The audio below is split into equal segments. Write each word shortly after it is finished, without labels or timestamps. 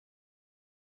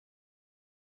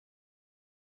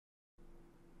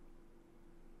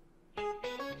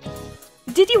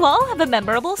Did you all have a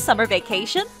memorable summer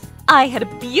vacation? I had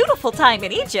a beautiful time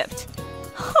in Egypt.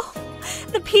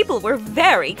 The people were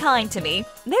very kind to me.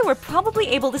 They were probably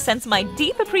able to sense my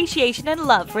deep appreciation and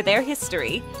love for their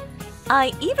history.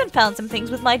 I even found some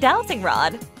things with my dowsing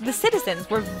rod. The citizens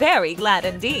were very glad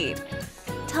indeed.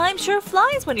 Time sure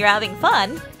flies when you're having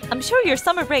fun. I'm sure your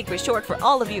summer break was short for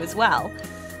all of you as well.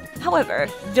 However,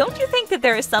 don't you think that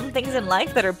there are some things in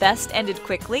life that are best ended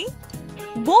quickly?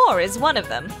 War is one of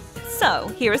them. So,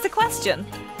 here is the question.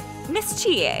 Miss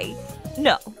Chie.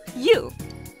 No, you.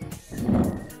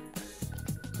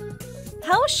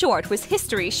 How short was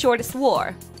history's shortest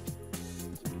war?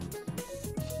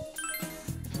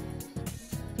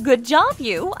 Good job,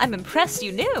 you! I'm impressed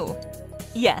you knew!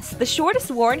 Yes, the shortest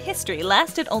war in history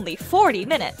lasted only 40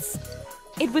 minutes.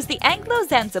 It was the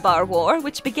Anglo-Zanzibar War,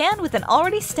 which began with an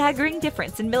already staggering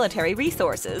difference in military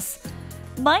resources.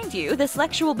 Mind you, this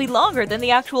lecture will be longer than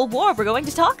the actual war we're going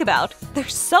to talk about.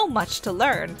 There's so much to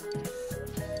learn.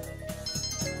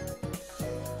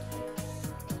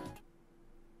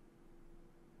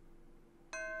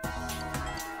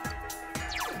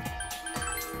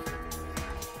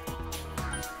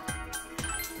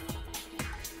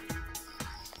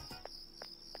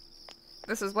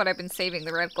 This is what I've been saving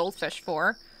the red goldfish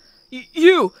for.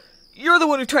 You're the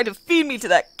one who tried to feed me to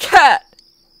that cat!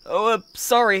 Oh,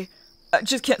 sorry. I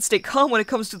just can't stay calm when it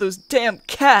comes to those damn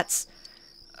cats.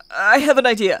 I have an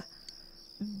idea.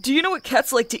 Do you know what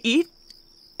cats like to eat?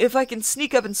 If I can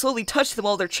sneak up and slowly touch them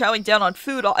while they're chowing down on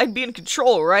food, I'd be in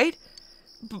control, right?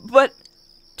 But,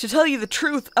 to tell you the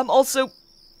truth, I'm also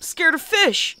scared of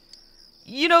fish.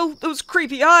 You know, those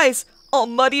creepy eyes, all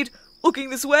muddied, looking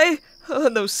this way,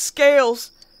 and those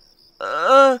scales.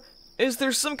 Is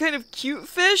there some kind of cute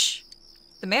fish?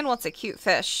 The man wants a cute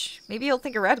fish. Maybe he'll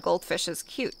think a red goldfish is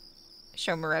cute.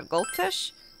 Show him a red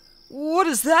goldfish. What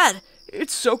is that?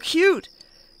 It's so cute.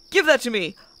 Give that to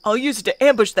me. I'll use it to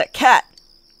ambush that cat.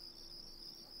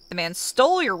 The man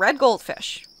stole your red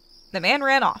goldfish. The man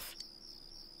ran off.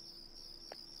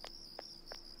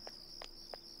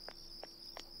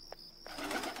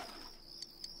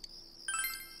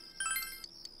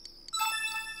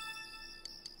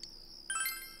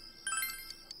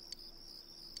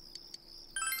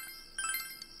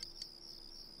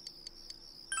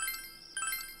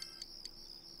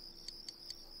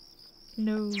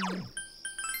 No.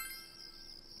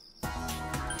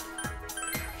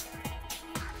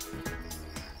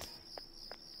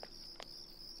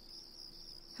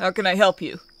 How can I help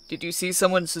you? Did you see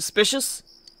someone suspicious?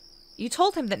 You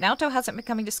told him that Naoto hasn't been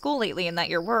coming to school lately and that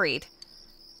you're worried.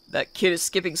 That kid is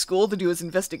skipping school to do his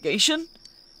investigation?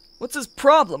 What's his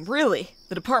problem, really?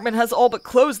 The department has all but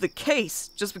closed the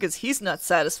case, just because he's not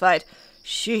satisfied.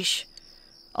 Sheesh.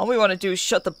 All we want to do is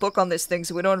shut the book on this thing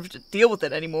so we don't have to deal with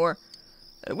it anymore.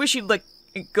 I wish he'd let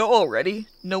it go already.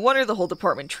 No wonder the whole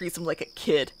department treats him like a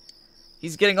kid.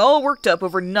 He's getting all worked up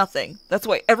over nothing. That's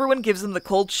why everyone gives him the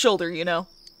cold shoulder, you know.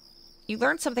 You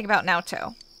learned something about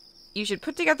Naoto. You should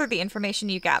put together the information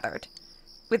you gathered.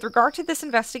 With regard to this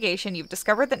investigation, you've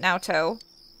discovered that Naoto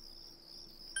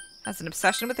has an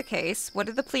obsession with the case. What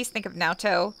did the police think of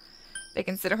Naoto? They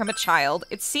consider him a child.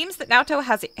 It seems that Naoto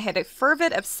had a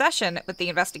fervid obsession with the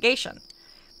investigation.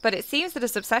 But it seems that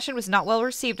his obsession was not well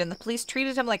received and the police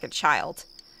treated him like a child.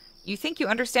 You think you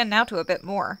understand Naoto a bit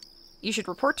more. You should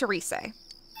report to Rise.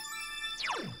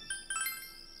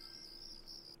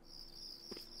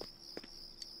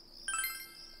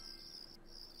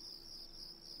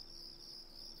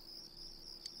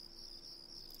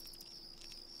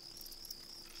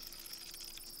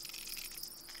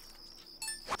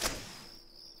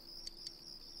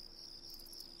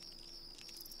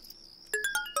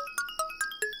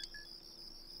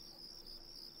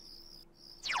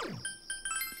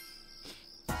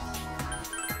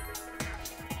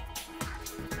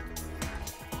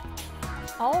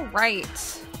 All right.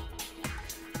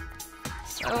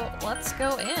 So let's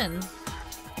go in.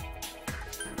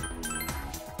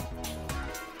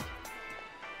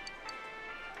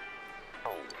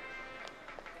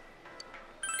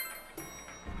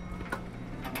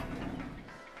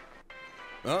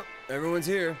 Oh, everyone's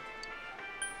here.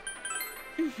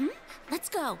 Let's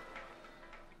go.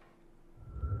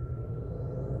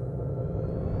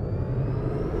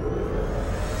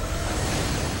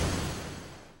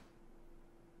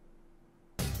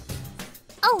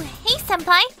 Oh, hey,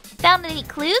 Senpai! Found any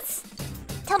clues?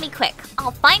 Tell me quick,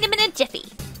 I'll find him in a jiffy.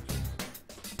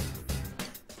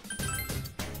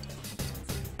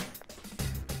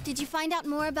 Did you find out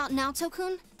more about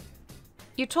Naoto-kun?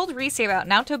 You told Rise about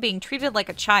Naoto being treated like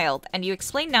a child, and you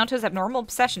explained Naoto's abnormal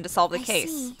obsession to solve the I case.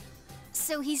 see.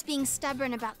 So he's being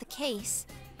stubborn about the case.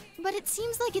 But it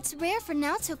seems like it's rare for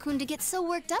Naoto-kun to get so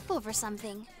worked up over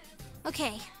something.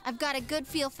 Okay, I've got a good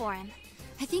feel for him.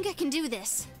 I think I can do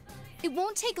this. It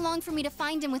won't take long for me to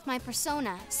find him with my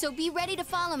persona, so be ready to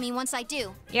follow me once I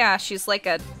do. Yeah, she's like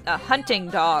a hunting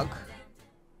dog.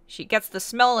 She gets the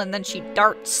smell and then she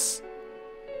darts.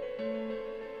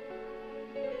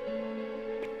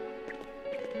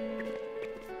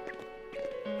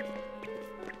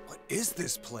 What is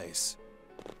this place?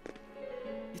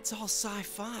 It's all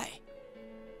sci-fi.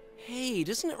 Hey,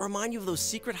 doesn't it remind you of those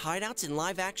secret hideouts in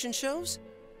live-action shows?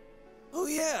 Oh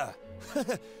yeah!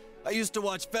 I used to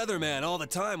watch Featherman all the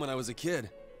time when I was a kid.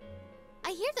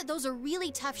 I hear that those are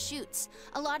really tough shoots.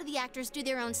 A lot of the actors do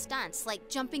their own stunts, like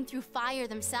jumping through fire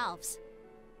themselves.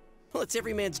 Well, it's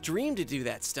every man's dream to do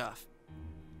that stuff.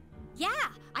 Yeah,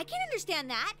 I can understand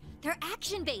that. They're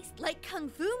action-based, like kung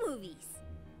fu movies.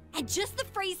 And just the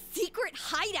phrase secret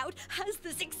hideout has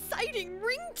this exciting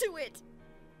ring to it.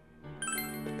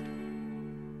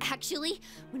 Actually,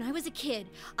 when I was a kid,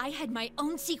 I had my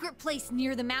own secret place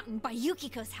near the mountain by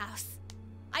Yukiko's house.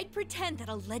 I'd pretend that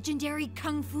a legendary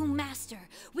kung fu master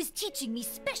was teaching me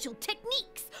special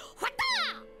techniques.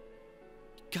 Hwata!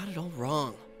 Got it all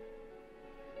wrong.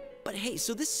 But hey,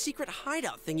 so this secret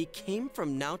hideout thingy came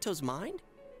from Naoto's mind?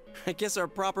 I guess our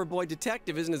proper boy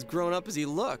detective isn't as grown up as he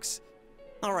looks.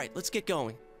 All right, let's get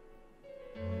going.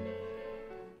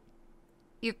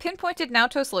 You've pinpointed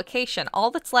Naoto's location.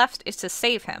 All that's left is to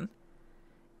save him.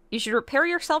 You should prepare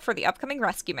yourself for the upcoming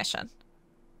rescue mission.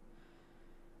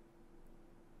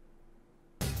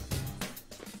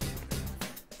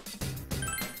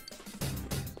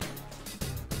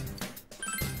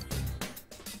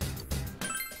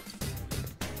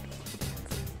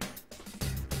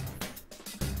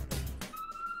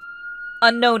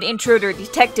 Unknown intruder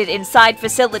detected inside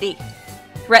facility.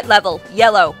 Threat level,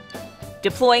 yellow.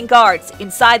 Deploying guards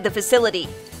inside the facility.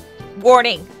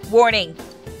 Warning, warning.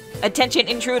 Attention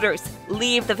intruders,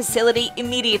 leave the facility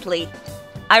immediately.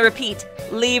 I repeat,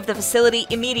 leave the facility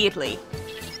immediately.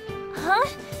 Huh?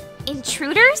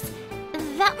 Intruders?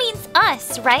 That means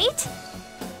us, right?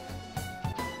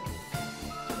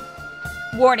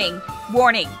 Warning,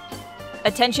 warning.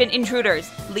 Attention intruders,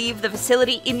 leave the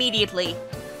facility immediately.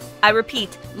 I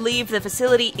repeat, leave the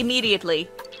facility immediately.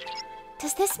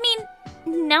 Does this mean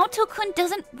Naoto-kun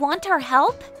doesn't want our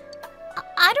help?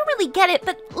 I don't really get it,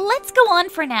 but let's go on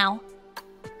for now.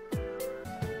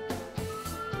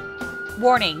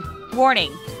 Warning,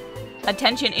 warning.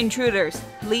 Attention intruders,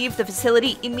 leave the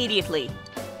facility immediately.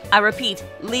 I repeat,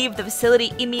 leave the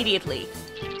facility immediately.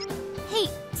 Hey,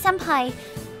 Senpai,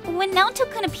 when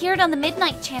Naoto-kun appeared on the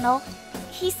Midnight Channel,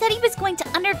 he said he was going to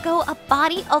undergo a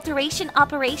body alteration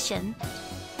operation.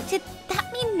 Did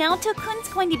that mean Naoto-kun's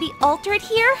going to be altered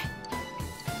here?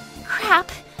 Crap,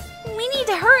 we need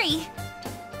to hurry.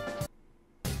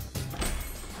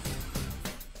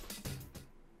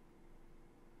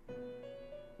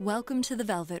 Welcome to the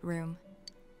Velvet Room.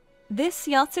 This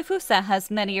Yatsufusa has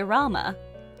many arama.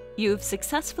 You've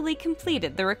successfully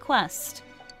completed the request.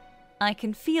 I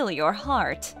can feel your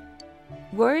heart.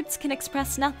 Words can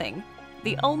express nothing.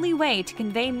 The only way to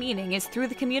convey meaning is through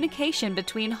the communication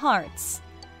between hearts.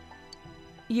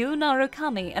 You,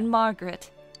 Narukami, and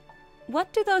Margaret.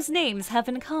 What do those names have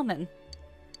in common?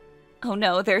 Oh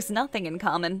no, there's nothing in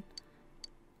common.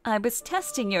 I was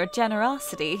testing your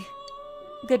generosity.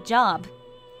 Good job.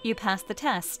 You passed the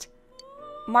test.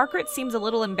 Margaret seems a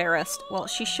little embarrassed. Well,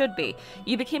 she should be.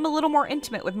 You became a little more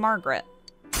intimate with Margaret.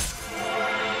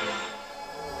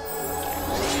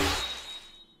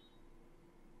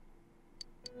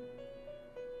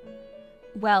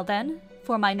 Well then,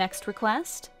 for my next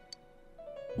request.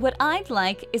 What I'd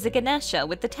like is a Ganesha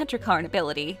with the Tetrakarn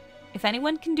ability. If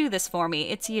anyone can do this for me,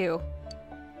 it's you.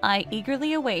 I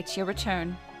eagerly await your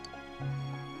return.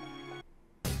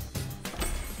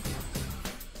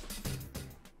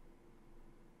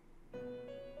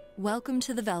 Welcome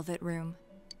to the Velvet Room.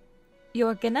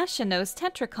 Your Ganesha knows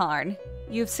Tetrakarn.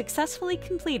 You've successfully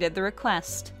completed the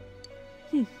request.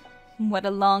 What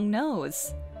a long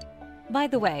nose. By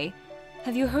the way,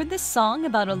 have you heard this song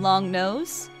about a long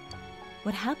nose?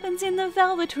 What happens in the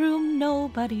Velvet Room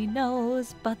nobody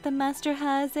knows, but the master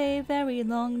has a very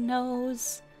long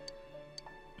nose.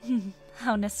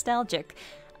 How nostalgic.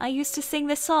 I used to sing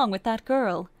this song with that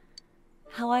girl.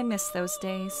 How I miss those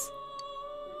days.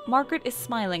 Margaret is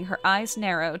smiling, her eyes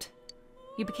narrowed.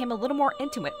 You became a little more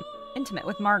intimate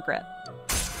with Margaret.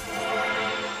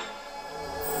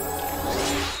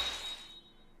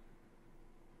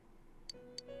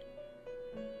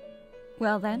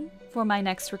 Well then, for my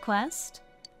next request,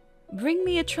 bring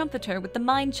me a trumpeter with the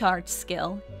mind charge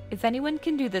skill. If anyone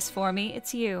can do this for me,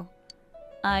 it's you.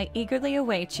 I eagerly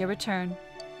await your return.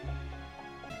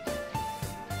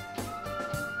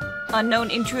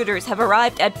 Unknown intruders have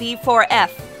arrived at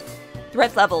B4F.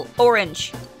 Threat level,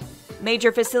 orange.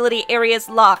 Major facility areas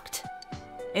locked.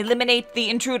 Eliminate the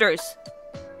intruders.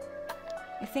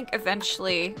 I think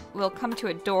eventually we'll come to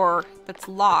a door that's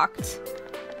locked.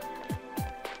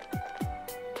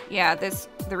 Yeah,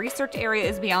 the research area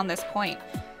is beyond this point.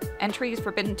 Entry is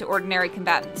forbidden to ordinary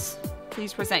combatants.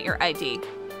 Please present your ID.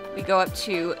 We go up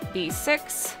to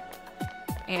B6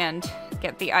 and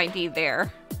get the ID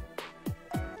there.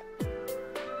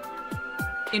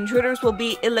 Intruders will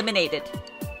be eliminated.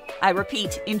 I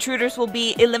repeat, intruders will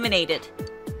be eliminated.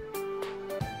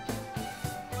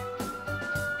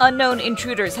 Unknown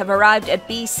intruders have arrived at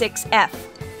B6F.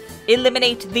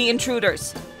 Eliminate the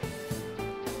intruders.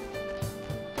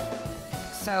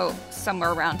 So,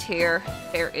 somewhere around here,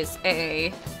 there is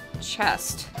a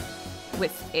chest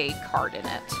with a card in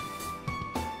it.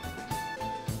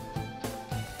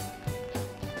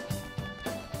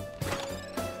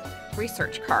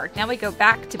 Research card. Now we go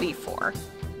back to B4.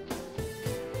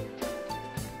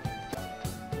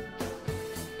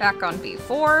 Back on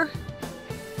B4.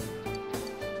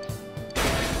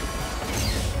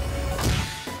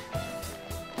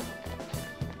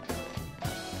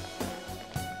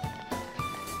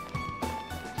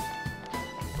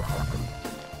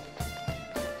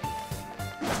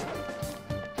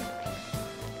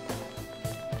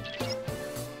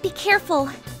 Be careful.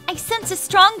 I sense a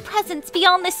strong presence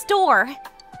beyond this door.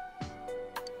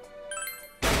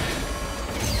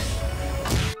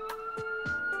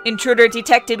 Intruder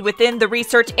detected within the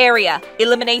research area.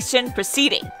 Elimination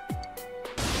proceeding.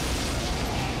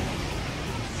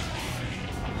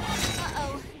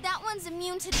 Uh-oh, that one's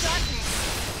immune to darkness.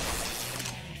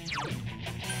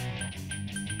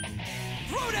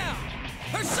 Throw down!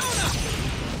 Persona!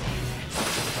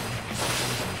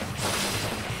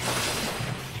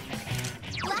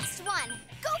 Last one.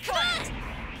 Go for it!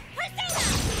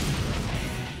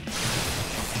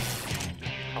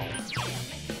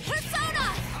 Persona!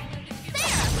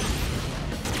 There!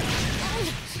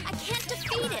 I can't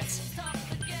defeat it.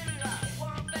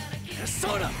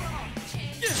 Persona!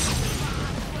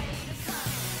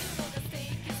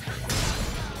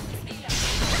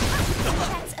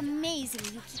 That's amazing,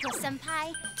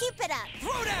 Yukiko-senpai. Keep it up.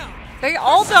 Throw down! They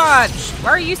all dodged! Why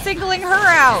are you singling her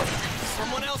out?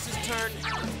 Someone else's turn.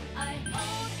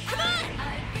 Come on!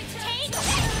 Take it!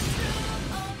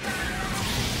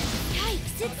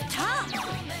 Yikes, it's tough.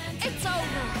 It's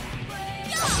over.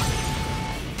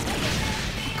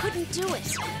 I couldn't do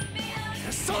it.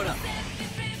 Persona!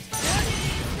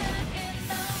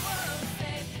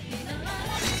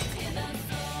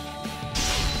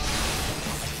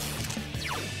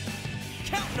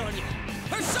 Counting on you!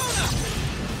 Persona!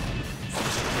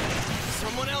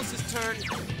 Someone else's turn.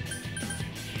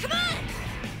 Come on!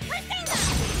 Persona!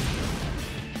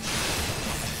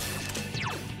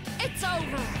 It's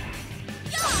over.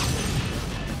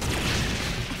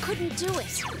 I couldn't do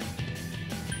it.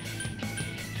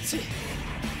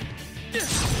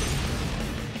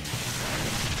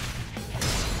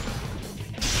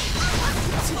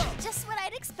 Just what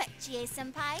I'd expect,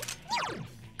 GA-senpai.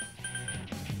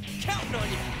 Counting on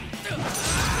you! Come on!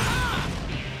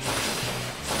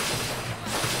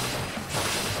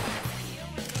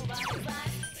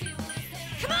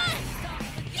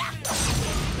 Yeah!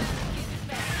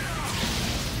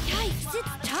 Yikes,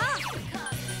 it's tough!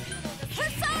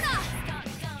 Persona!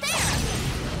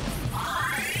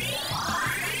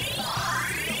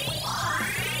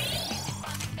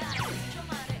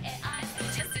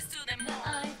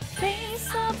 Face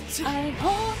up, I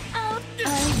hold out, I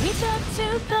reach out to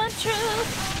the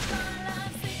truth.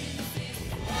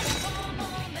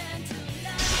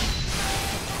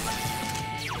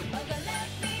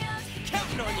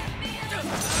 Counting on you!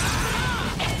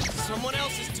 Someone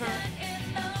else's turn.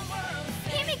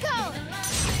 Here we go!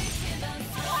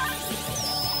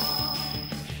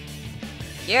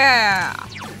 Yeah!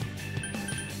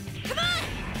 Come on!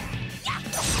 Yeah!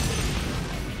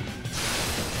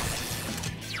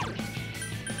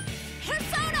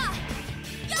 Persona!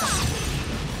 Yeah!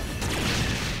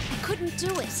 I couldn't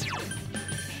do it.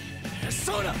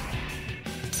 Persona!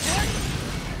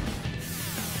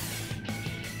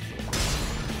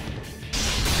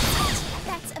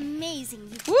 That's amazing,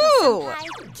 Woo!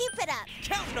 Yukiko-senpai. Keep it up.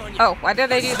 Counting on you! Oh, why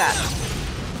did I do that?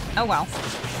 Oh well.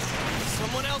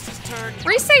 Someone else's turn.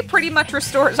 Resave pretty much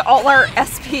restores all our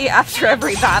SP after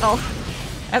every battle.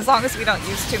 As long as we don't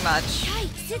use too much.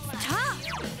 Yikes, it's tough.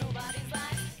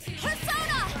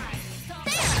 Persona!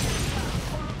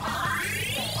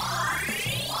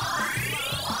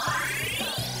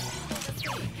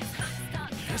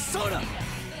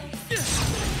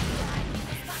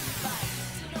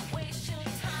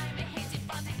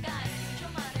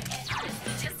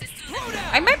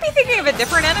 I might be thinking of a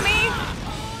different enemy,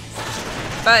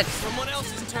 but Someone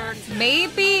else's turn.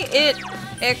 maybe it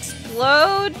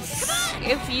explodes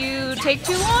if you take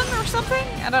too long or something?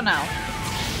 I don't know.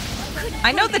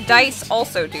 I know the dice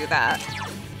also do that.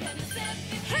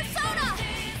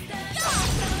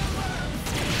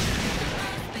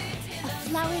 A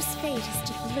flower's fate is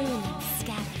to bloom and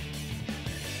scatter.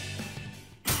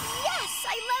 Yes,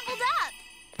 I leveled up!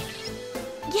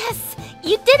 Yes,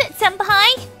 you did it,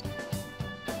 Senpai!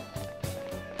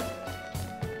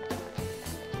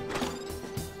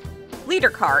 Leader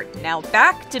card, now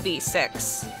back to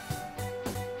B6.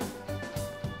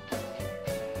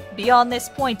 Beyond this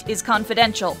point is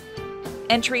confidential.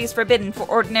 Entry is forbidden for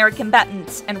ordinary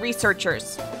combatants and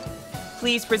researchers.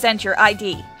 Please present your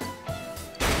ID.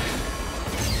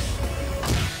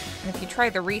 And if you try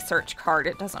the research card,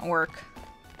 it doesn't work.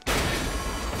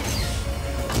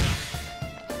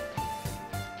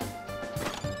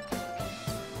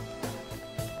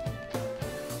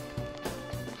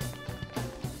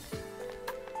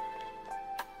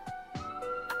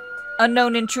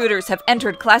 Unknown intruders have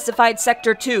entered classified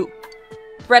Sector 2.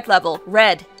 Threat level,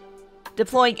 red.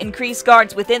 Deploying increased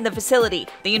guards within the facility.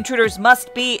 The intruders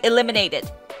must be eliminated.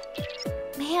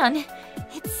 Man,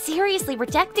 it's seriously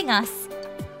rejecting us.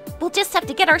 We'll just have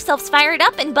to get ourselves fired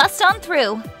up and bust on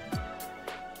through.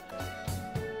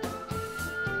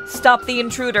 Stop the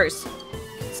intruders.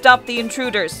 Stop the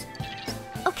intruders.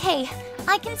 Okay,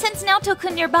 I can sense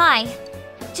Naoto-kun nearby.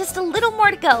 Just a little more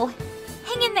to go.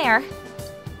 Hang in there.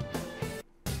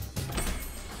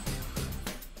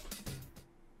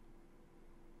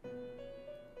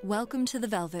 Welcome to the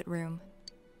Velvet Room.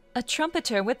 A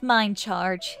trumpeter with mind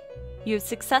charge. You've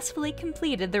successfully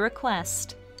completed the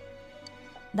request.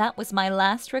 That was my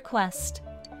last request.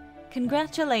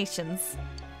 Congratulations.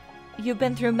 You've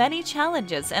been through many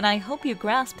challenges, and I hope you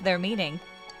grasp their meaning.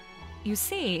 You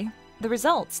see, the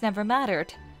results never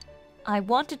mattered. I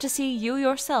wanted to see you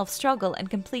yourself struggle and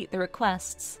complete the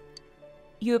requests.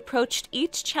 You approached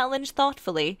each challenge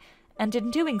thoughtfully, and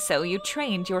in doing so, you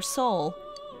trained your soul.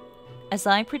 As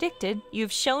I predicted,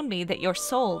 you've shown me that your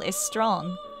soul is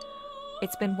strong.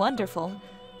 It's been wonderful.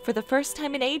 For the first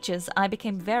time in ages, I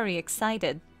became very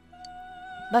excited.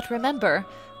 But remember,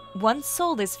 one's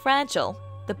soul is fragile.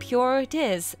 The purer it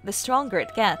is, the stronger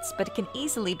it gets, but it can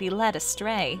easily be led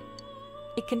astray.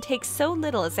 It can take so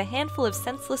little as a handful of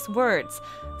senseless words,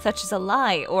 such as a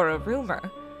lie or a rumor.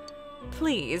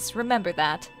 Please remember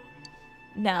that.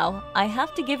 Now, I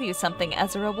have to give you something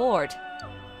as a reward.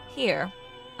 Here.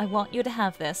 I want you to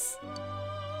have this.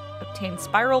 Obtain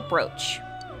spiral brooch.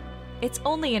 It's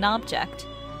only an object,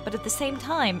 but at the same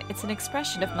time, it's an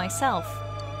expression of myself.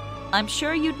 I'm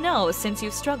sure you'd know since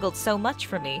you've struggled so much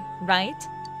for me, right?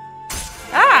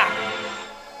 Ah!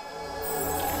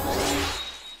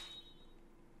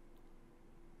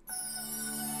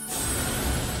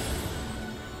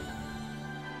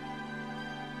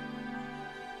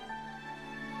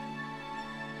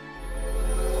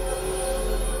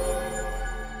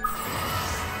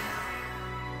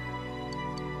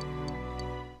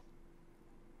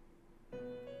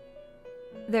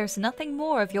 There's nothing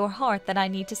more of your heart that I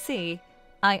need to see.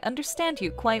 I understand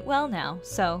you quite well now,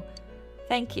 so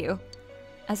thank you.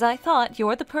 As I thought,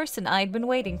 you're the person I'd been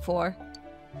waiting for.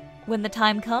 When the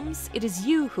time comes, it is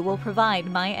you who will provide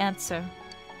my answer.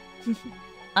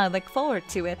 I look forward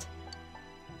to it.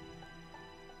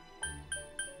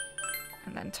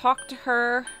 And then talk to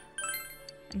her,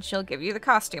 and she'll give you the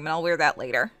costume, and I'll wear that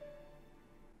later.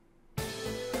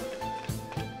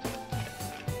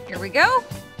 Here we go.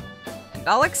 And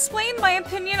I'll explain my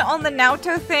opinion on the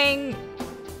Naoto thing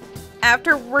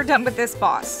after we're done with this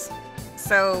boss.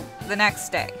 So, the next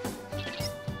day.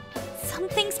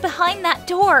 Something's behind that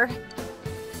door.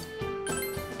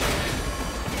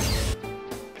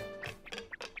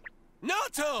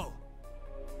 Naoto!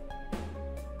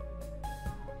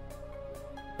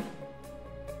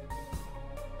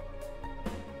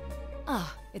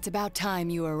 Ah, it's about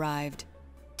time you arrived.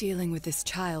 Dealing with this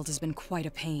child has been quite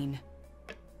a pain.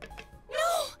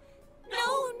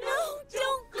 No,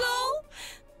 don't go!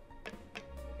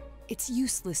 It's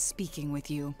useless speaking with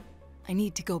you. I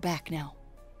need to go back now.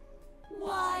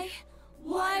 Why?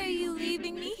 Why are you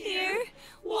leaving me here?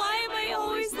 Why am I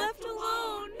always left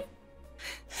alone?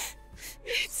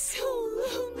 It's so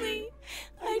lonely.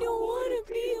 I don't want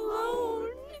to be alone.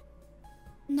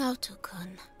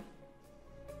 Naoto-kun.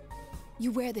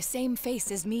 You wear the same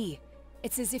face as me.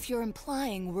 It's as if you're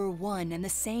implying we're one and the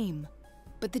same.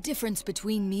 But the difference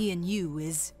between me and you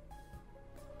is...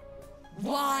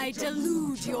 Why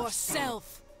delude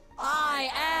yourself? I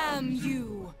am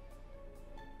you!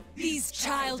 These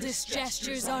childish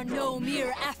gestures are no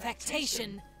mere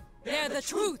affectation. They're the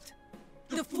truth.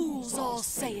 The fools all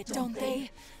say it, don't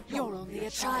they? You're only a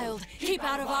child. Keep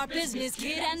out of our business,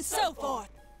 kid, and so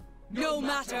forth. No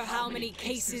matter how many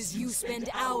cases you spend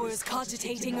hours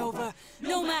cogitating over,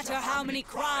 no matter how many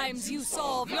crimes you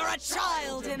solve, you're a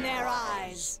child in their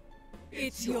eyes.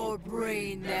 It's your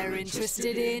brain they're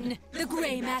interested in, the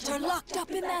gray matter locked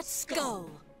up in that skull.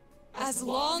 As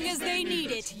long as they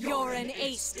need it, you're an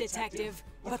ace detective.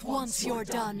 But once you're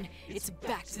done, it's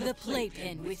back to the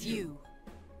playpen with you.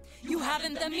 You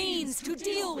haven't the means to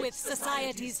deal with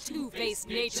society's two-faced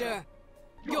nature.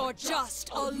 You're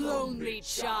just a lonely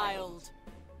child.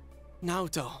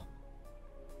 Naoto.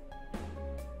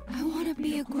 I want to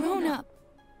be a grown-up.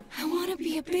 I want to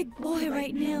be a big boy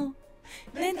right now.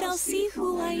 Then they'll see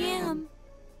who I am.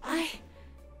 I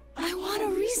want a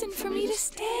reason for me to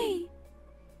stay.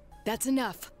 That's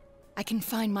enough. I can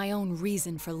find my own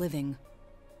reason for living.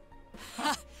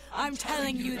 Ha! I'm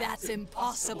telling you that's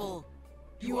impossible.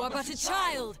 You are but a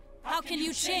child. How can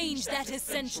you change that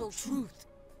essential truth?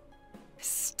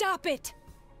 Stop it!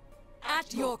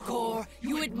 At your core,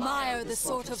 you admire the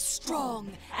sort of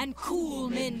strong and cool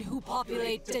men who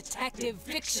populate detective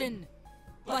fiction.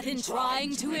 But in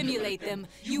trying to emulate them,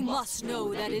 you must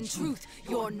know that in truth,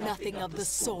 you're nothing of the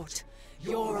sort.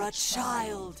 You're a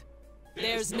child.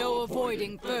 There's no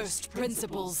avoiding first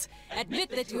principles. Admit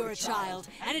that you're a child,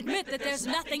 and admit that there's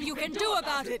nothing you can do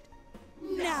about it.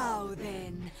 Now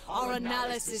then, our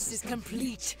analysis is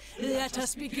complete. Let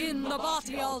us begin the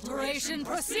body alteration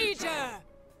procedure!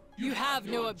 You have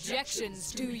no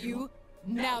objections, do you,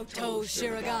 Naoto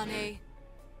Shirogane?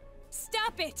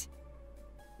 Stop it!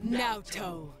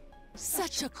 Naoto.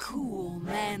 Such a cool,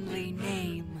 manly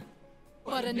name.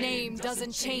 But a name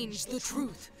doesn't change the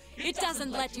truth. It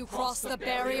doesn't let you cross the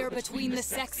barrier between the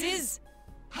sexes.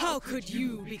 How could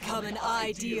you become an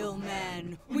ideal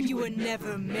man when you were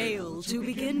never male to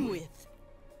begin with?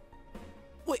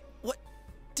 Wait, what?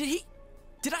 Did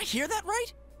I hear that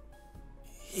right?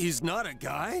 He's not a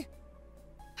guy?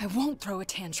 I won't throw a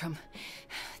tantrum.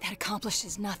 That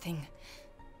accomplishes nothing.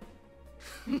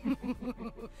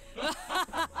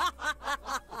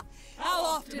 How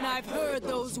often I've heard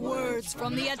those words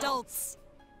from the adults.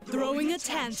 Throwing a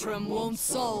tantrum won't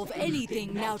solve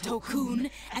anything, Naoto-kun,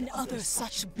 and other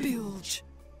such bilge.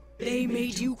 They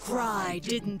made you cry,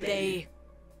 didn't they?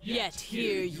 Yet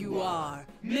here you are,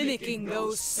 mimicking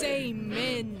those same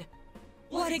men.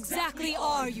 What exactly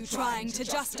are you trying to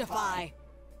justify?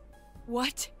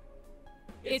 What?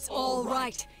 It's all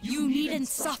right. You needn't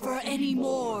suffer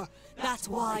anymore. That's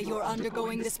why you're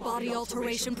undergoing this body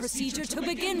alteration procedure to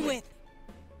begin with.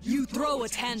 You throw a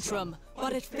tantrum,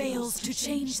 but it fails to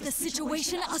change the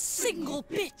situation a single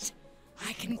bit.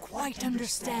 I can quite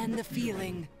understand the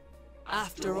feeling.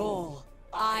 After all,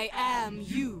 I am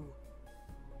you.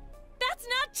 That's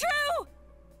not true!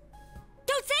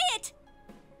 Don't say it!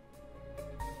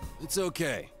 It's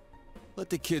okay.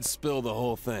 Let the kids spill the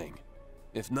whole thing.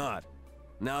 If not,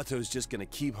 Naoto's just gonna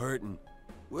keep hurting.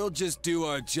 We'll just do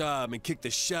our job and kick the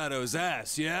Shadow's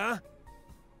ass, yeah?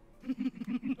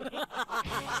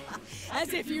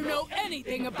 As if you know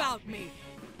anything about me.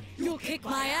 You'll kick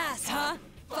my ass, huh?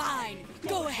 Fine.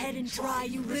 Go ahead and try,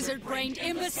 you lizard-brained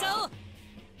imbecile!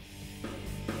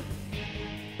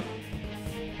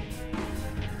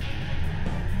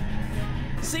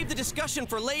 Save the discussion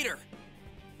for later.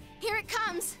 Here it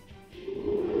comes.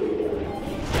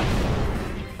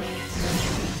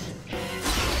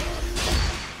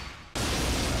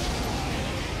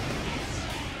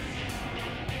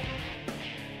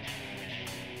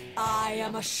 I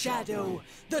am a shadow,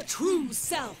 the true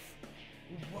self.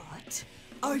 What?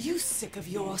 Are you sick of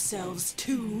yourselves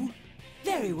too?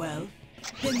 Very well.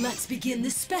 Then let's begin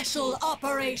the special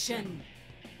operation.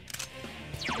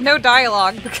 No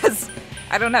dialogue because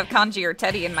I don't have Kanji or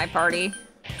Teddy in my party.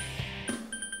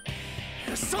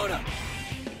 Soda!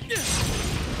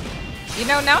 You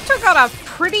know, Naoto got off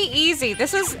pretty easy.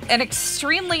 This is an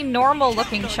extremely normal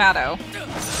looking shadow.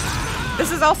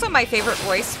 This is also my favorite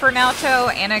voice for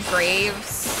Naoto, Anna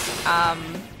Graves. I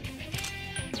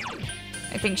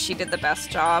think she did the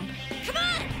best job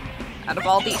out of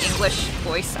all the English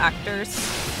voice actors.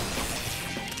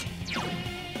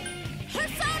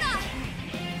 Persona!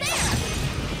 There!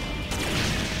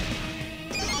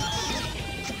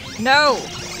 No!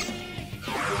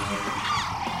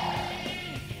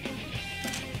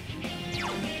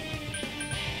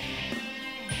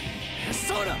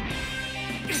 Soda!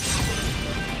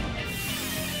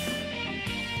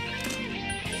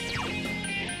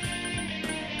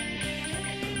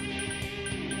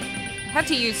 Had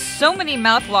to use so many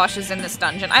mouthwashes in this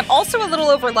dungeon. I'm also a little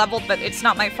over-leveled, but it's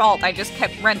not my fault. I just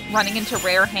kept running into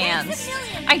rare hands.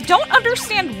 I don't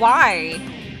understand why.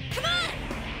 Come on!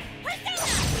 Persona!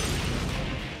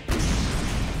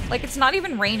 Like, it's not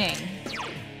even raining.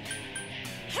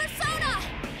 Persona!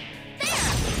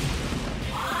 There!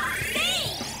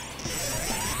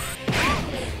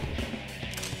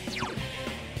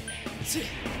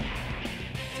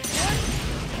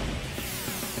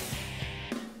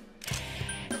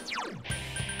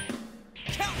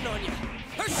 Counting on you!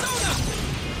 Persona!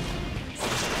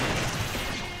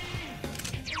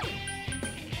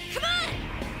 Come on!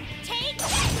 Take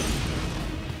this!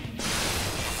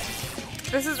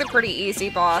 This is a pretty easy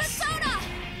boss. Persona!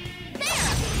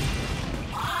 There!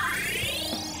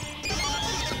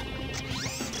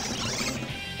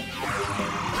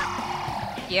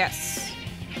 Yes.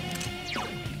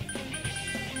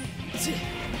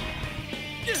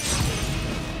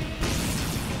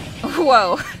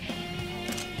 Whoa.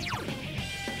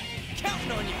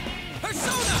 Counting on you!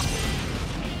 Persona!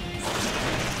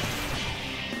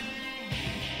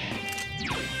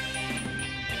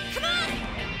 Come on!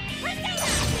 Persona!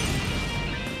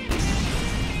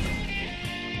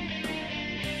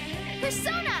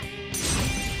 Persona!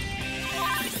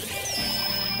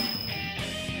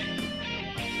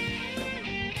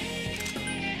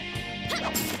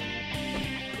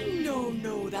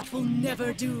 No, that will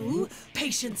never do.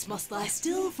 Patience must lie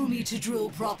still for me to drill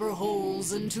proper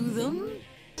holes into them.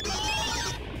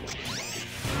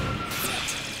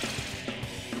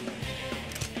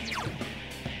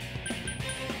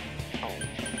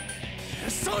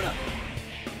 Persona!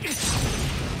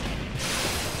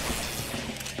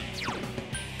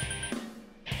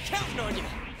 Counting on you!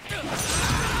 Come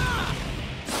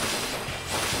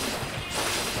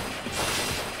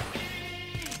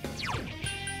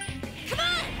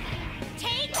on!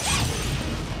 Take this!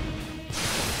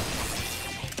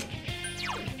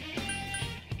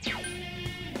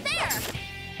 There!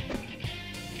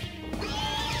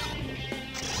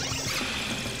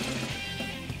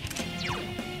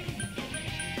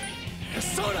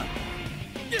 Persona!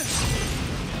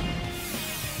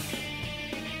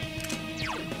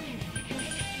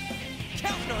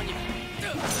 Counting on you!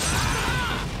 Come on!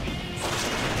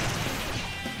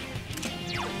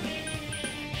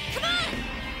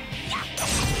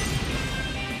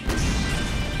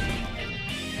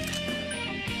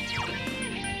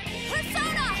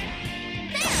 Persona!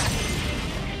 There!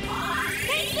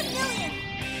 Thanks a million!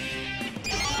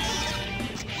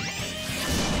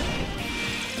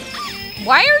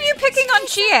 Why are you picking on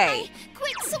Chie?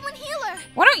 Quick, someone heal her!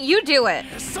 Why don't you do it?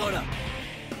 Persona!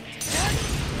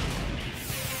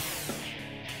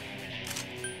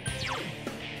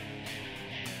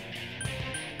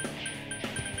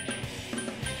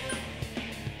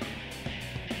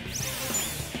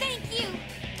 Thank you!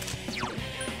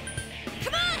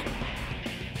 Come on!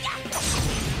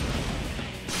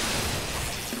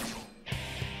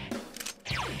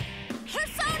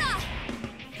 Persona!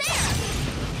 There!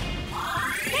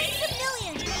 Thanks a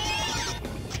million!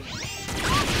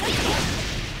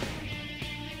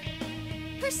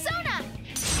 Persona!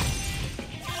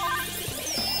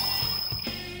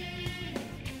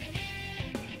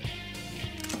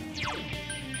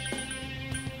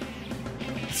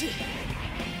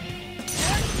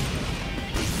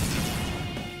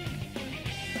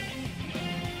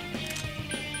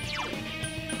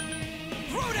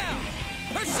 Throw down!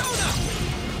 Persona!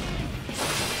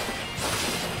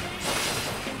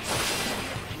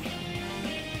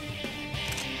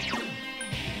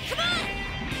 Come on!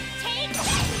 Take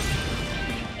this!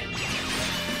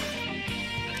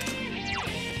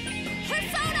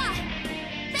 Persona!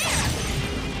 There!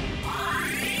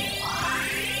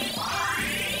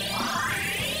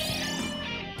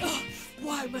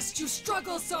 Why must you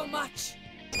struggle so much?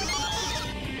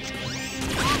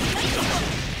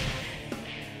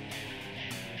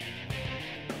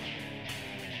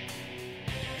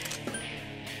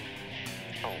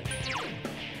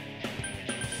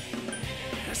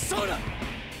 Persona!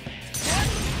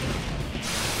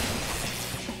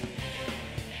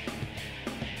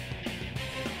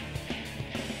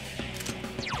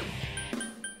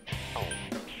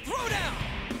 Throw down!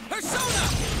 Persona!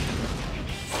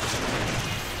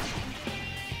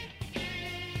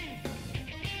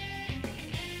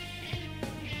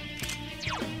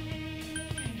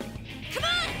 Come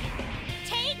on!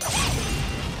 Take this!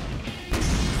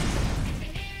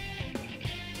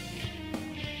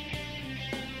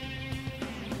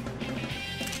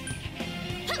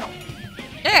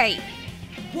 Hey!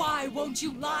 Why won't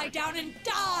you lie down and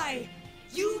die?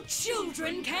 You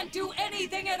children can't do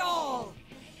anything at all.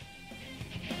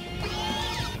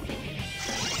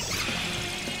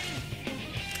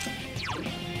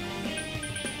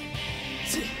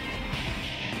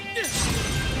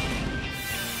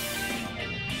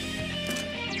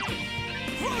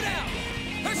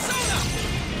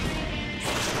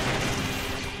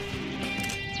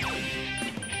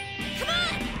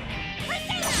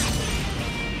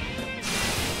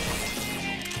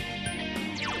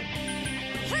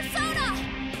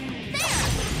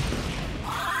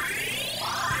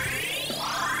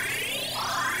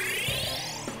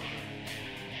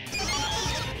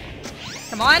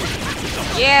 Come on.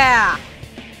 Yeah.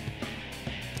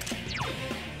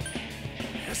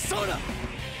 Persona!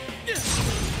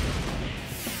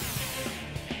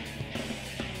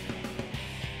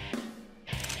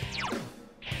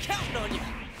 Counting on you.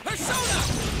 Persona!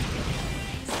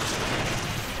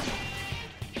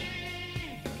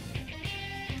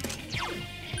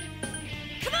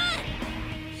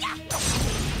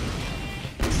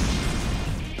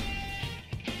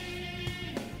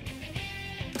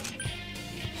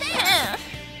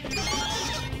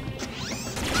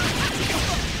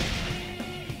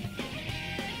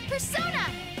 Persona!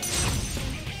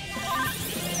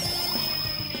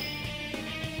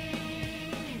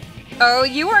 Oh,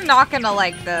 you are not gonna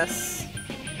like this.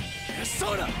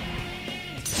 Persona!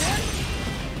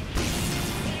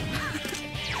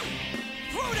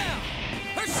 Throw down!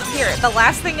 Persona! Here, the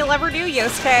last thing you'll ever do,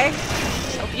 Yosuke.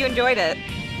 Hope you enjoyed it.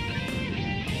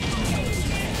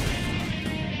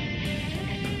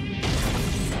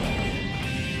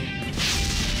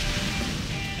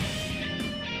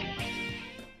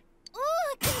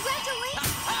 Ooh, congratulations!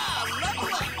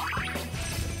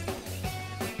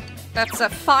 That's a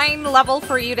fine level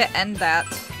for you to end that.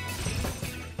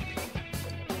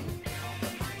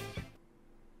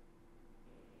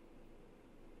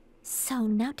 So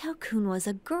Naoto-kun was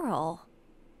a girl.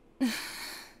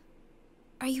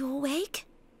 Are you awake?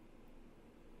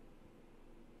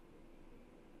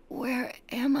 Where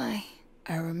am I?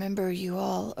 I remember you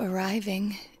all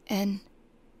arriving, and...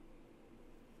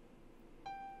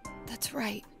 That's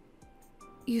right.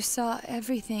 You saw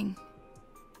everything.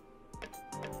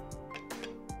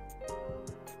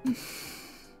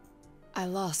 I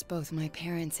lost both my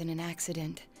parents in an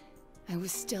accident. I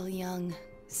was still young,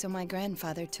 so my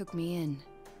grandfather took me in.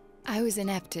 I was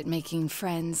inept at making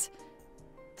friends,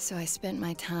 so I spent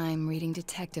my time reading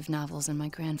detective novels in my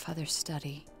grandfather's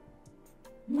study.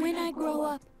 When I grow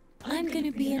up, I'm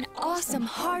gonna be an awesome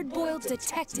hard-boiled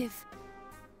detective.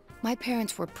 My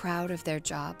parents were proud of their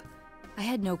job. I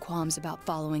had no qualms about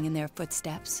following in their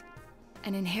footsteps.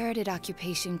 An inherited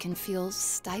occupation can feel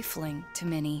stifling to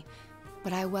many,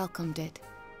 but I welcomed it.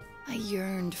 I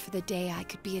yearned for the day I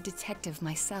could be a detective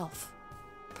myself.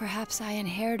 Perhaps I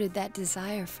inherited that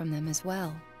desire from them as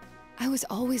well. I was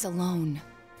always alone.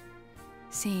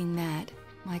 Seeing that,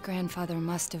 my grandfather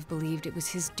must have believed it was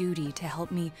his duty to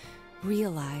help me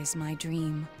realize my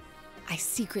dream. I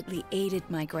secretly aided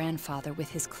my grandfather with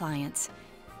his clients,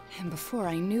 and before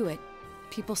I knew it,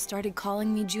 people started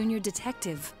calling me Junior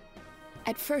Detective.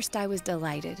 At first I was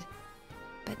delighted,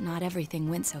 but not everything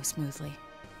went so smoothly.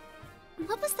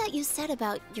 What was that you said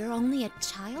about you're only a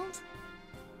child?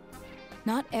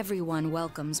 Not everyone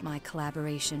welcomes my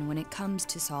collaboration when it comes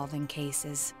to solving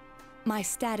cases. My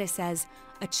status as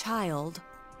a child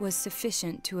was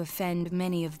sufficient to offend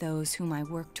many of those whom I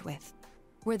worked with.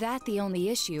 Were that the only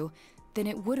issue, then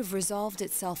it would have resolved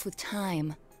itself with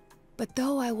time. But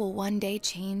though I will one day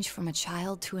change from a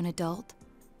child to an adult,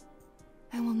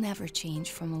 I will never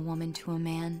change from a woman to a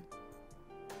man.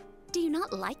 Do you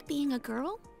not like being a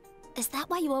girl? Is that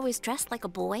why you always dressed like a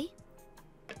boy?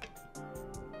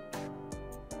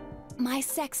 My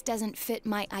sex doesn't fit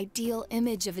my ideal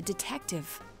image of a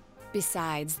detective.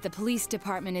 Besides, the police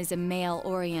department is a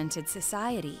male-oriented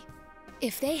society.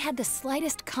 If they had the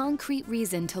slightest concrete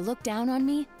reason to look down on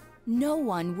me, no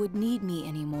one would need me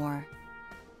anymore.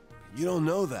 You don't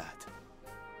know that.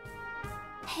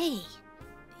 Hey,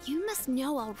 you must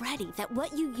know already that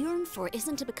what you yearn for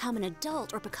isn't to become an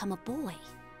adult or become a boy.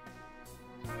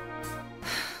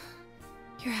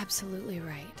 You're absolutely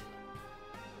right.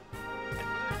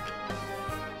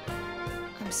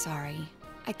 I'm sorry.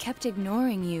 I kept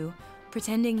ignoring you,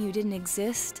 pretending you didn't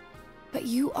exist. But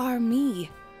you are me.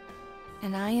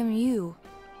 And I am you.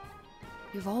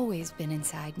 You've always been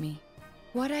inside me.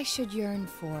 What I should yearn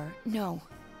for, no.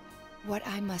 What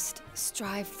I must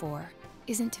strive for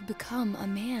isn't to become a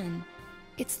man.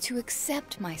 It's to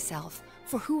accept myself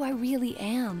for who I really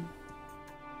am.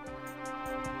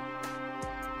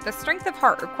 The strength of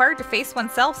heart required to face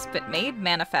oneself's been made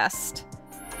manifest.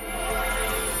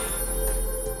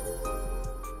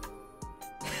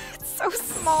 It's so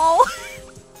small.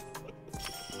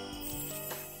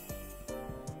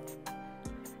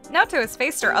 Naoto has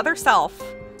faced her other self.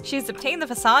 She has obtained the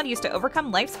facade used to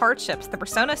overcome life's hardships, the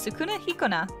persona Sukuna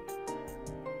Hikona.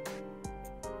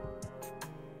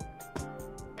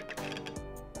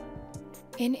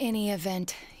 In any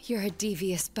event, you're a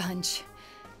devious bunch.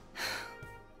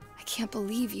 I can't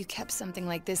believe you kept something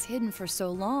like this hidden for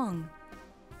so long.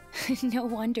 No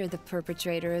wonder the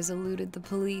perpetrator has eluded the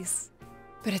police.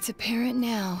 But it's apparent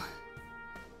now.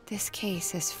 This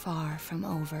case is far from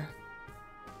over.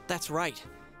 That's right.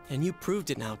 And you proved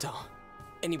it, Naoto.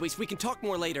 Anyways, we can talk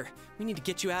more later. We need to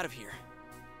get you out of here.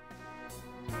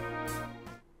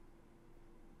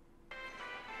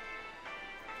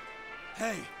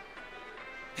 Hey!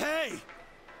 Hey!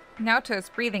 Naoto's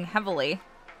breathing heavily.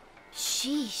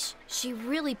 Sheesh, she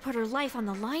really put her life on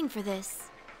the line for this.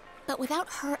 But without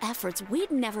her efforts,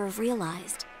 we'd never have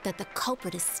realized that the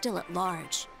culprit is still at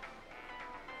large.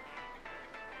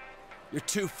 You're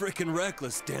too frickin'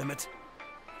 reckless, damn it.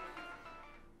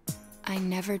 I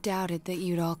never doubted that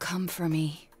you'd all come for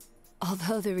me,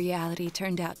 although the reality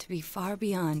turned out to be far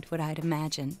beyond what I'd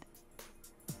imagined.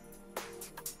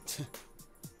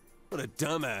 What a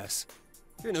dumbass.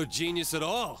 You're no genius at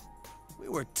all. We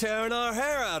were tearing our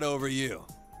hair out over you.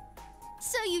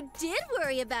 So you did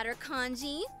worry about her,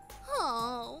 Kanji?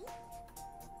 Oh.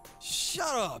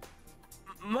 Shut up.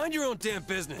 Mind your own damn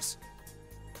business.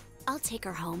 I'll take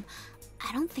her home.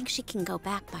 I don't think she can go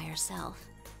back by herself.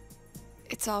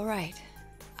 It's all right.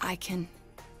 I can...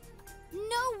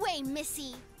 No way,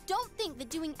 Missy! Don't think that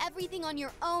doing everything on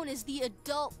your own is the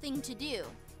adult thing to do.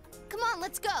 Come on,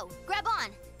 let's go. Grab on.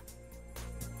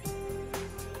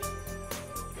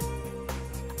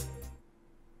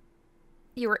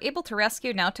 You were able to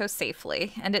rescue Naoto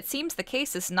safely, and it seems the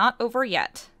case is not over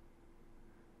yet.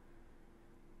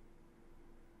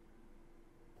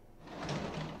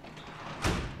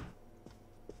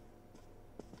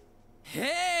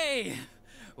 Hey!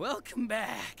 Welcome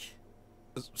back.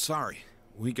 Sorry,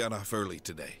 we got off early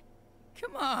today.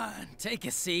 Come on, take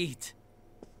a seat.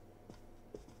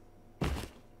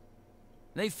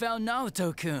 They found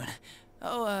Naoto-kun.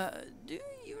 Oh, do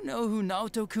you know who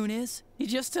Naoto-kun is? He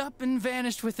just up and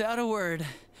vanished without a word.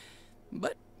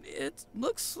 But it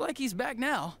looks like he's back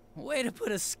now. Way to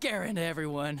put a scare into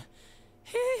everyone.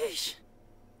 Heesh.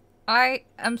 I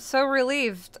am so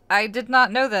relieved. I did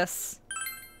not know this.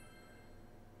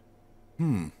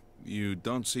 You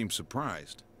don't seem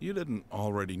surprised. You didn't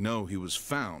already know he was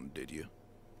found, did you?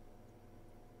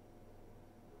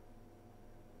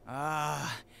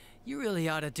 You really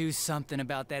ought to do something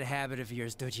about that habit of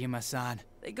yours, Dojima-san.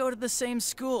 They go to the same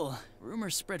school.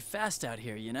 Rumors spread fast out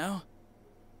here, you know?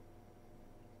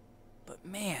 But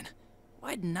man,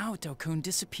 why'd Naoto-kun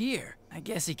disappear? I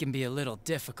guess he can be a little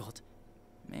difficult.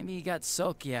 Maybe he got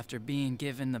sulky after being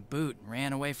given the boot and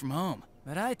ran away from home.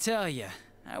 But I tell ya,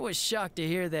 I was shocked to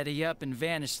hear that he up and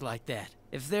vanished like that.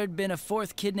 If there'd been a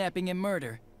fourth kidnapping and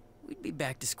murder, we'd be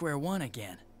back to square one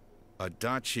again.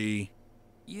 Adachi...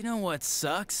 You know what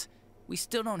sucks? We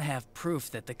still don't have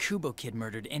proof that the Kubo kid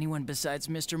murdered anyone besides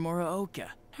Mr. Muraoka.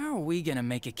 How are we gonna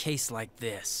make a case like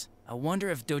this? I wonder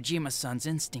if Dojima-san's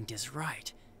instinct is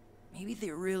right. Maybe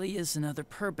there really is another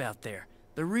perp out there.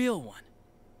 The real one.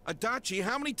 Adachi,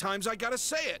 how many times I gotta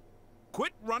say it?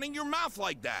 Quit running your mouth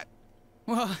like that!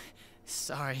 Well,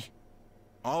 sorry.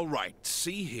 All right,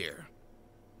 see here.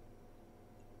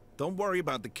 Don't worry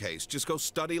about the case. Just go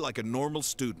study like a normal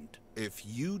student. If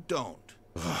you don't...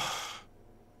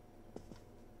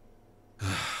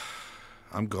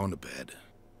 I'm going to bed.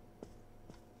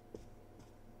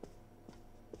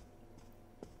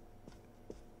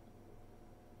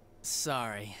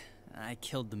 Sorry, I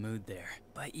killed the mood there.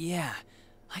 But yeah,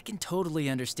 I can totally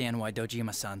understand why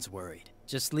Dojima-san's worried.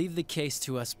 Just leave the case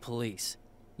to us police.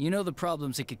 You know the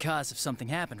problems it could cause if something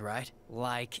happened, right?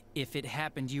 Like, if it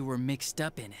happened you were mixed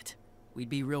up in it. We'd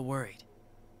be real worried.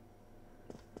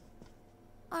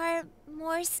 Are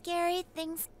more scary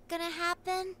things gonna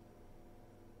happen?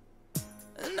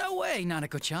 No way,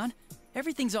 Nanako-chan.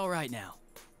 Everything's alright now.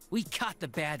 We caught the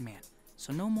bad man,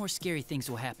 so no more scary things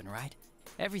will happen, right?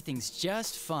 Everything's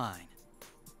just fine.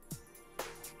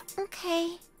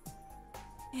 Okay.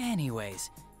 Anyways,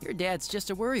 your dad's just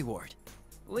a worrywart.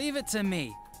 Leave it to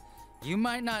me. You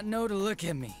might not know to look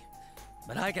at me,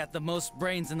 but I got the most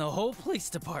brains in the whole police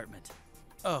department.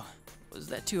 Oh, was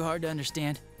that too hard to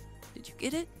understand? Did you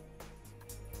get it?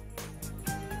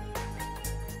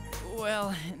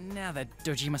 Well, now that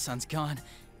Dojima-san's gone,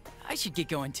 I should get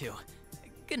going too.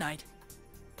 Good night.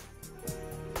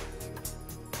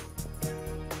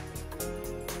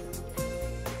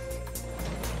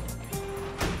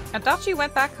 Adachi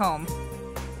went back home.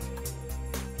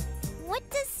 What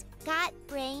does got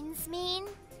brains mean?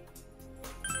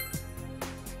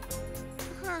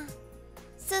 Huh.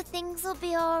 So things will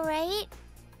be alright?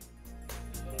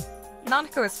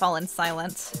 Nanako has fallen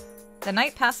silent. The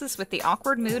night passes with the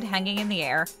awkward mood hanging in the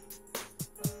air.